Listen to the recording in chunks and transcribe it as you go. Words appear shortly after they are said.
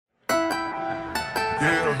Welcome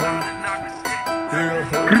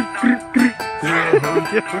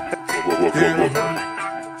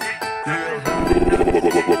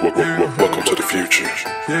to the future.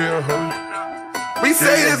 We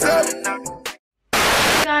say this up.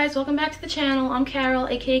 Hey guys, welcome back to the channel. I'm Carol,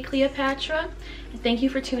 aka Cleopatra, and thank you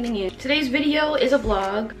for tuning in. Today's video is a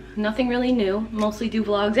vlog. Nothing really new, mostly do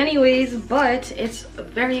vlogs anyways, but it's a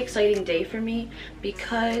very exciting day for me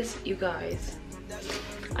because, you guys,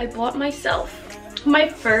 I bought myself my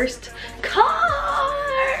first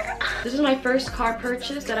car. This is my first car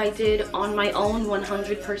purchase that I did on my own,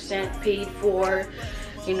 100% paid for,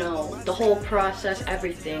 you know, the whole process,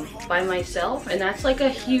 everything by myself, and that's like a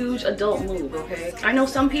huge adult move. Okay, I know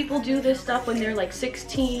some people do this stuff when they're like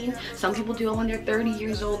 16, some people do it when they're 30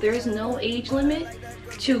 years old. There is no age limit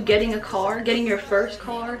to getting a car, getting your first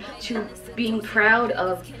car, to being proud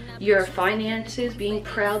of your finances, being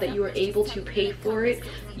proud that you were able to pay for it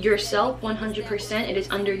yourself 100%. It is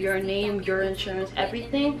under your name, your insurance,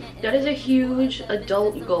 everything. That is a huge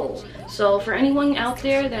adult goal. So for anyone out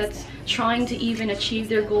there that's trying to even achieve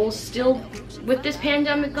their goals still with this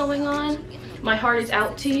pandemic going on, my heart is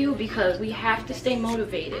out to you because we have to stay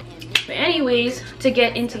motivated. But anyways, to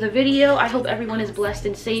get into the video, I hope everyone is blessed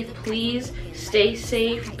and safe. Please stay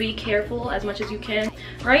safe, be careful as much as you can.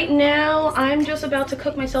 Right now, I'm just about to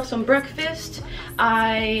cook myself some breakfast.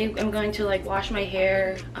 I am going to like wash my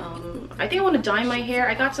hair. I think I want to dye my hair.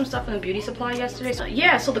 I got some stuff in the beauty supply yesterday. So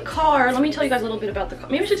yeah, so the car, let me tell you guys a little bit about the car.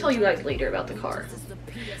 Maybe I should tell you guys later about the car.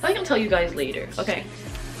 I think I'll tell you guys later, okay?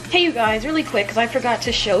 Hey you guys, really quick, because I forgot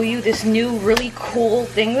to show you this new really cool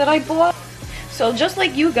thing that I bought. So just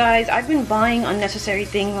like you guys, I've been buying unnecessary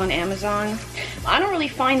things on Amazon. I don't really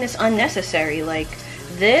find this unnecessary. Like,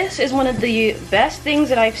 this is one of the best things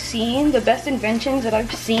that I've seen, the best inventions that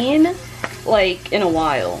I've seen, like, in a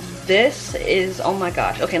while. This is, oh my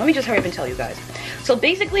gosh. Okay, let me just hurry up and tell you guys. So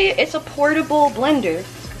basically, it's a portable blender,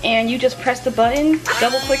 and you just press the button,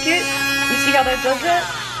 double click it. You see how that does that?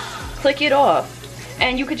 Click it off.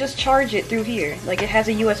 And you could just charge it through here. Like, it has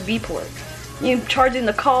a USB port. You can charge it in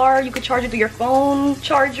the car, you could charge it through your phone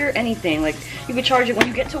charger, anything. Like, you could charge it when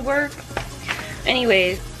you get to work.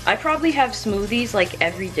 Anyways, I probably have smoothies like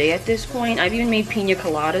every day at this point. I've even made pina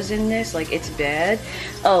coladas in this, like, it's bad.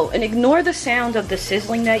 Oh, and ignore the sound of the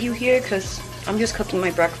sizzling that you hear, because I'm just cooking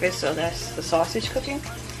my breakfast, so that's the sausage cooking.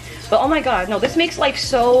 But oh my god, no, this makes life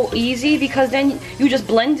so easy, because then you just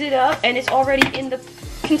blend it up and it's already in the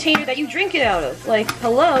container that you drink it out of. Like,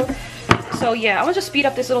 hello. So yeah, I'm gonna just speed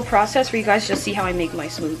up this little process for you guys to just see how I make my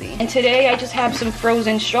smoothie. And today I just have some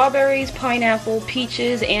frozen strawberries, pineapple,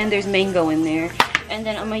 peaches, and there's mango in there. And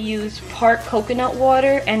then I'm gonna use part coconut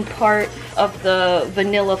water and part of the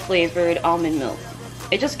vanilla flavored almond milk.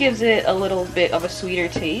 It just gives it a little bit of a sweeter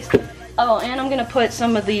taste. Oh, and I'm gonna put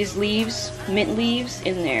some of these leaves, mint leaves,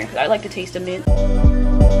 in there. I like the taste of mint.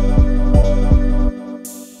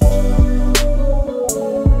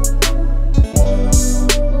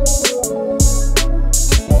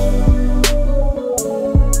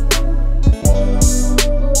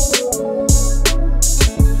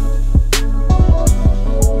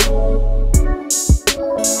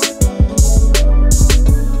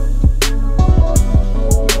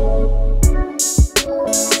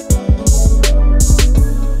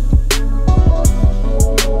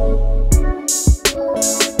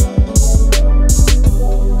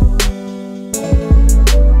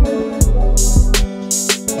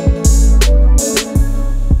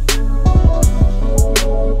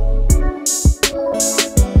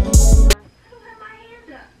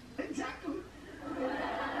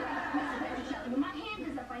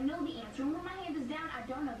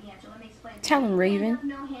 Tell him, Raven.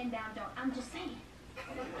 No hand down, don't. I'm just saying.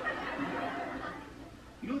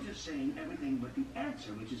 You're just saying everything but the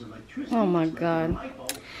answer, which is electricity. Oh my god.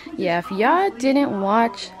 Yeah, if y'all didn't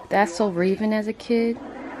watch That's So Raven as a kid,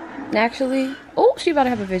 actually, oh, she about to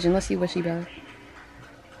have a vision. Let's see what she does.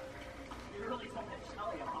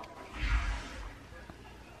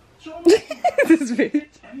 This bitch.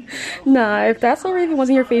 Nah, if That's So Raven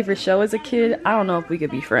wasn't your favorite show as a kid, I don't know if we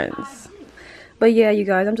could be friends. But yeah, you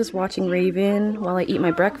guys, I'm just watching Raven while I eat my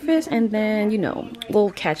breakfast, and then, you know, we'll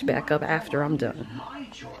catch back up after I'm done.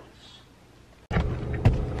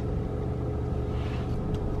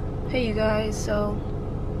 Hey you guys, so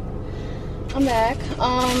I'm back.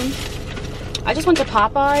 I just went to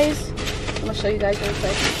Popeyes. I'm gonna show you guys real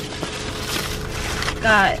quick.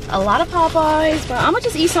 Got a lot of Popeyes, but I'm gonna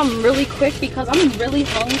just eat some really quick because I'm really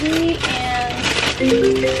hungry. And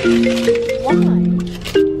why?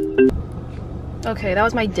 Okay, that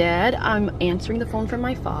was my dad. I'm answering the phone from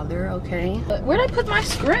my father, okay? But where'd I put my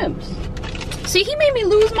scrimps? See, he made me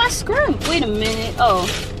lose my scrimp. Wait a minute. Oh,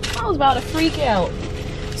 I was about to freak out.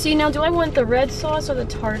 See, now do I want the red sauce or the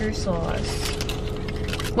tartar sauce?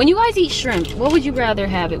 When you guys eat shrimp, what would you rather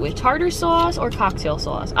have it with? Tartar sauce or cocktail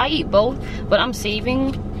sauce? I eat both, but I'm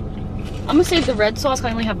gonna save the red sauce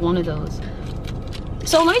because I only have one of those.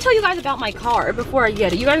 So let me tell you guys about my car before I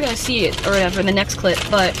get it. You guys are gonna see it or whatever in the next clip,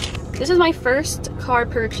 but this is my first car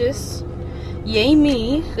purchase. Yay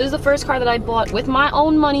me. This is the first car that I bought with my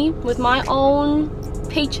own money, with my own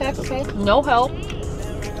paycheck, okay? No help.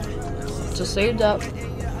 Just saved up.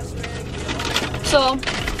 So,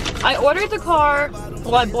 I ordered the car,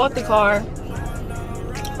 well, I bought the car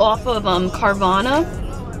off of Carvana.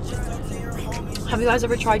 Have you guys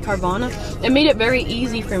ever tried Carvana? It made it very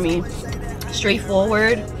easy for me.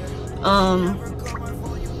 Straightforward.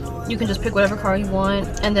 You can just pick whatever car you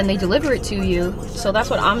want and then they deliver it to you. So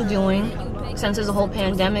that's what I'm doing since there's a whole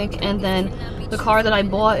pandemic. And then the car that I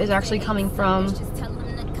bought is actually coming from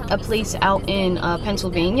a place out in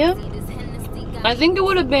Pennsylvania. I think it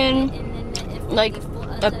would have been like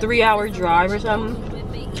a 3-hour drive or something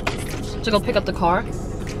to go pick up the car.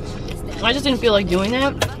 I just didn't feel like doing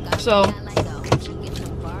that. So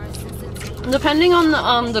depending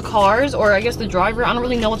on the cars, or I guess the driver, I don't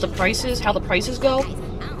really know what the prices, how the prices go.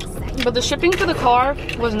 But the shipping for the car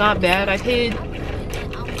was not bad. I paid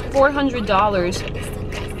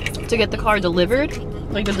 $400 to get the car delivered,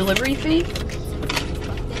 like the delivery fee.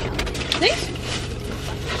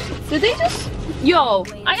 Did they just? Yo,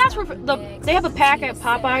 I asked for they have a pack at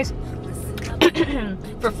Popeyes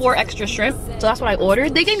for 4 extra shrimp, so that's what I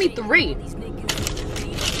ordered. They gave me 3.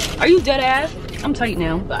 Are you dead ass? I'm tight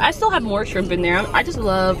now, but I still have more shrimp in there. I just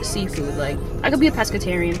love seafood. Like, I could be a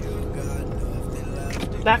pescatarian.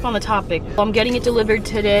 Back on the topic. I'm getting it delivered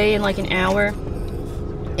today in like an hour,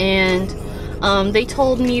 and they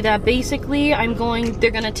told me that basically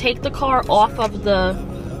they're gonna take the car off of the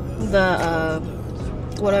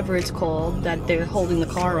whatever it's called that they're holding the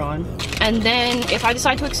car on, and then if I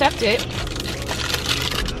decide to accept it,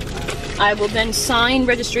 I will then sign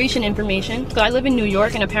registration information. Because I live in New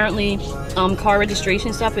York, and apparently car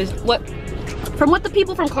registration stuff is from what the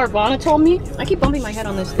people from Carvana told me. I keep bumping my head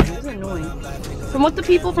on this thing. This is annoying. From what the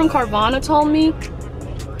people from Carvana told me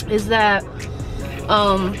is that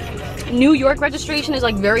New York registration is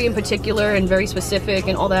like very in particular and very specific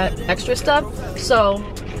and all that extra stuff. So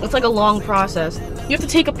it's like a long process. You have to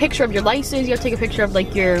take a picture of your license. You have to take a picture of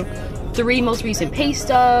like your 3 most recent pay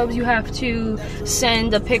stubs. You have to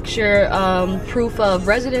send a picture, proof of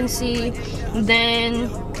residency. Then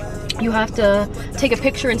you have to take a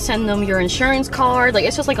picture and send them your insurance card. Like,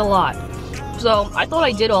 it's just like a lot. So I thought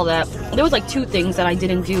I did all that. There was like 2 things that I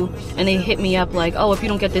didn't do, and they hit me up like, oh, if you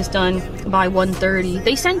don't get this done by 1:30.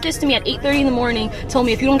 They sent this to me at 8:30 in the morning, told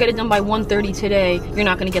me if you don't get it done by 1:30 today, you're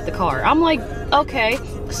not gonna get the car. I'm like, okay,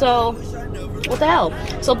 so what the hell?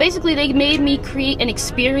 So basically they made me create an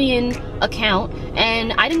Experian account,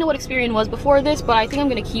 and I didn't know what Experian was before this, but I think I'm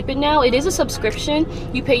gonna keep it now. It is a subscription.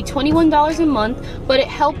 You pay $21 a month, but it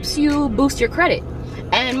helps you boost your credit.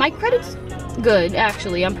 And my credit's good,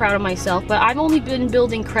 actually. I'm proud of myself, but I've only been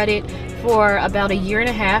building credit for about 1.5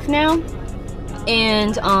 years now,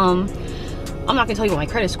 and I'm not gonna tell you what my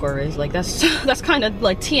credit score is. Like, that's kind of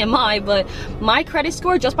like TMI, but my credit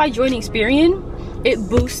score, just by joining Experian, it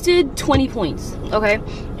boosted 20 points, okay?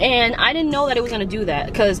 And I didn't know that it was gonna do that,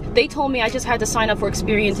 because they told me I just had to sign up for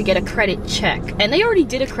Experian to get a credit check. And they already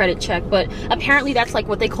did a credit check, but apparently that's like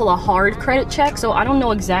what they call a hard credit check, so I don't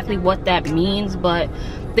know exactly what that means, but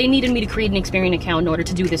they needed me to create an Experian account in order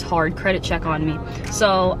to do this hard credit check on me.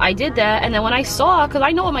 So I did that, and then when I saw, because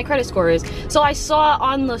I know what my credit score is, so I saw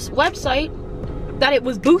on this website that it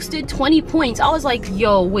was boosted 20 points. I was like,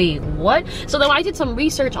 yo, wait, what? So then I did some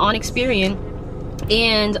research on Experian,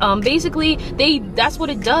 and basically that's what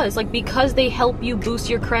it does. Like, because they help you boost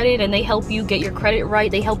your credit and they help you get your credit right,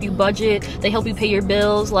 they help you budget, they help you pay your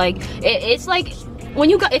bills. Like, it's like,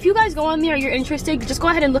 if you guys go on there, you're interested, just go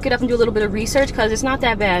ahead and look it up and do a little bit of research, because it's not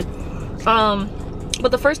that bad.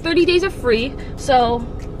 But the first 30 days are free, so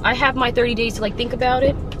I have my 30 days to like think about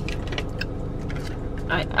it.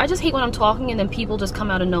 I just hate when I'm talking and then people just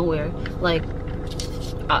come out of nowhere. Like,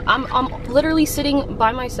 I'm literally sitting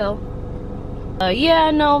by myself.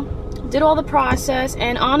 Yeah, no, did all the process,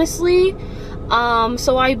 and honestly,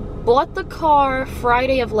 so I bought the car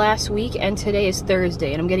Friday of last week, and today is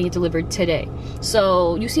Thursday, and I'm getting it delivered today.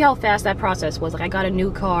 So you see how fast that process was. Like, I got a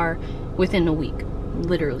new car within a week.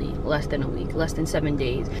 literally less than a week, less than 7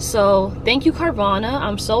 days. So thank you, Carvana.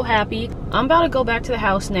 I'm so happy. I'm about to go back to the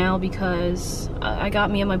house now because I got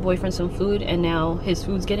me and my boyfriend some food, and now his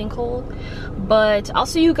food's getting cold. But I'll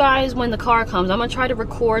see you guys when the car comes. I'm gonna try to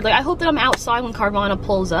record. Like, I hope that I'm outside when Carvana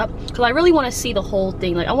pulls up, because I really want to see the whole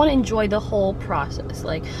thing. Like, I want to enjoy the whole process.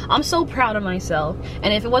 Like, I'm so proud of myself,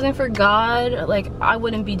 and if it wasn't for God, like, I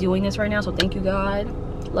wouldn't be doing this right now. So thank you, God.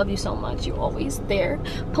 Love you so much. You're always there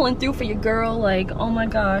pulling through for your girl. Like, oh my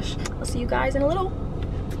gosh. I'll see you guys in a little.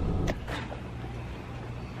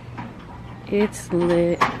 It's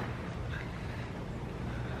lit.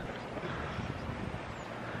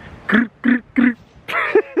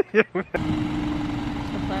 The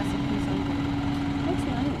plastic piece under. Looks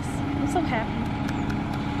nice. I'm so happy.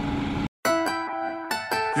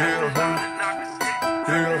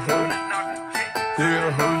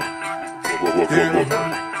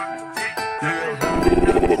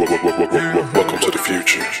 Welcome to the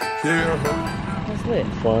future. That's lit.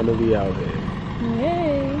 Finally out here.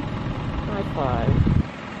 Yay. High five.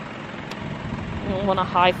 You want a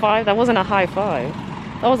high five? That wasn't a high five.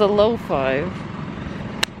 That was a low five.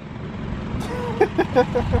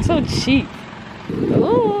 So cheap.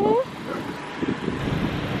 Ooh.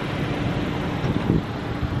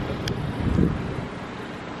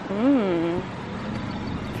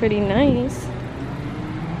 Pretty nice.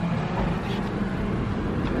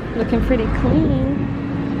 Looking pretty clean.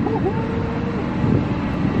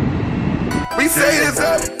 We say it's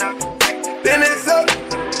up, then it's up.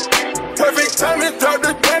 Perfect timing, drop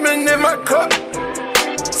the diamond in my cup.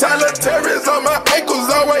 Solitaires on my ankles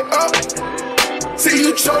all the way up. See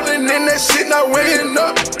you trolling in that shit, not weighing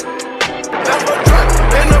up. Never drop,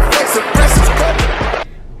 then the flex of princess cut.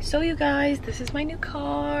 So you guys, this is my new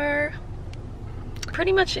car.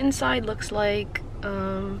 Pretty much inside looks like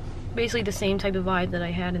basically the same type of vibe that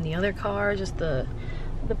I had in the other car, just the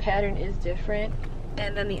pattern is different,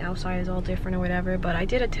 and then the outside is all different or whatever. But I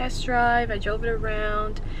did a test drive, I drove it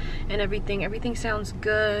around and everything sounds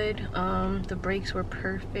good. The brakes were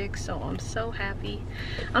perfect, so I'm so happy.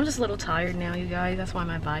 I'm just a little tired now, you guys. That's why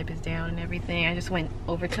my vibe is down and everything. I just went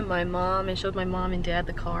over to my mom and showed my mom and dad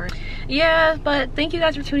the car. Yeah, but thank you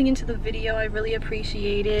guys for tuning into the video. I really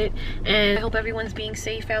appreciate it, and I hope everyone's being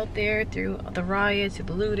safe out there through the riots, through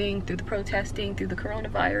the looting, through the protesting, through the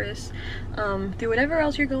coronavirus, through whatever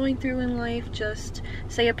else you're going through in life. Just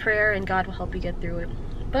say a prayer and God will help you get through it.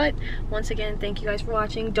 But once again, thank you guys for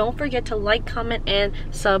watching. Don't forget to like, comment, and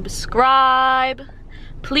subscribe.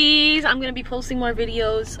 Please, I'm gonna be posting more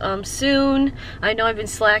videos soon. I know I've been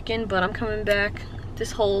slacking, but I'm coming back.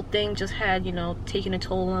 This whole thing just had, you know, taken a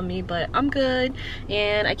toll on me, but I'm good,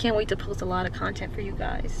 and I can't wait to post a lot of content for you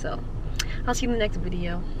guys. So I'll see you in the next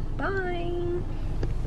video. Bye.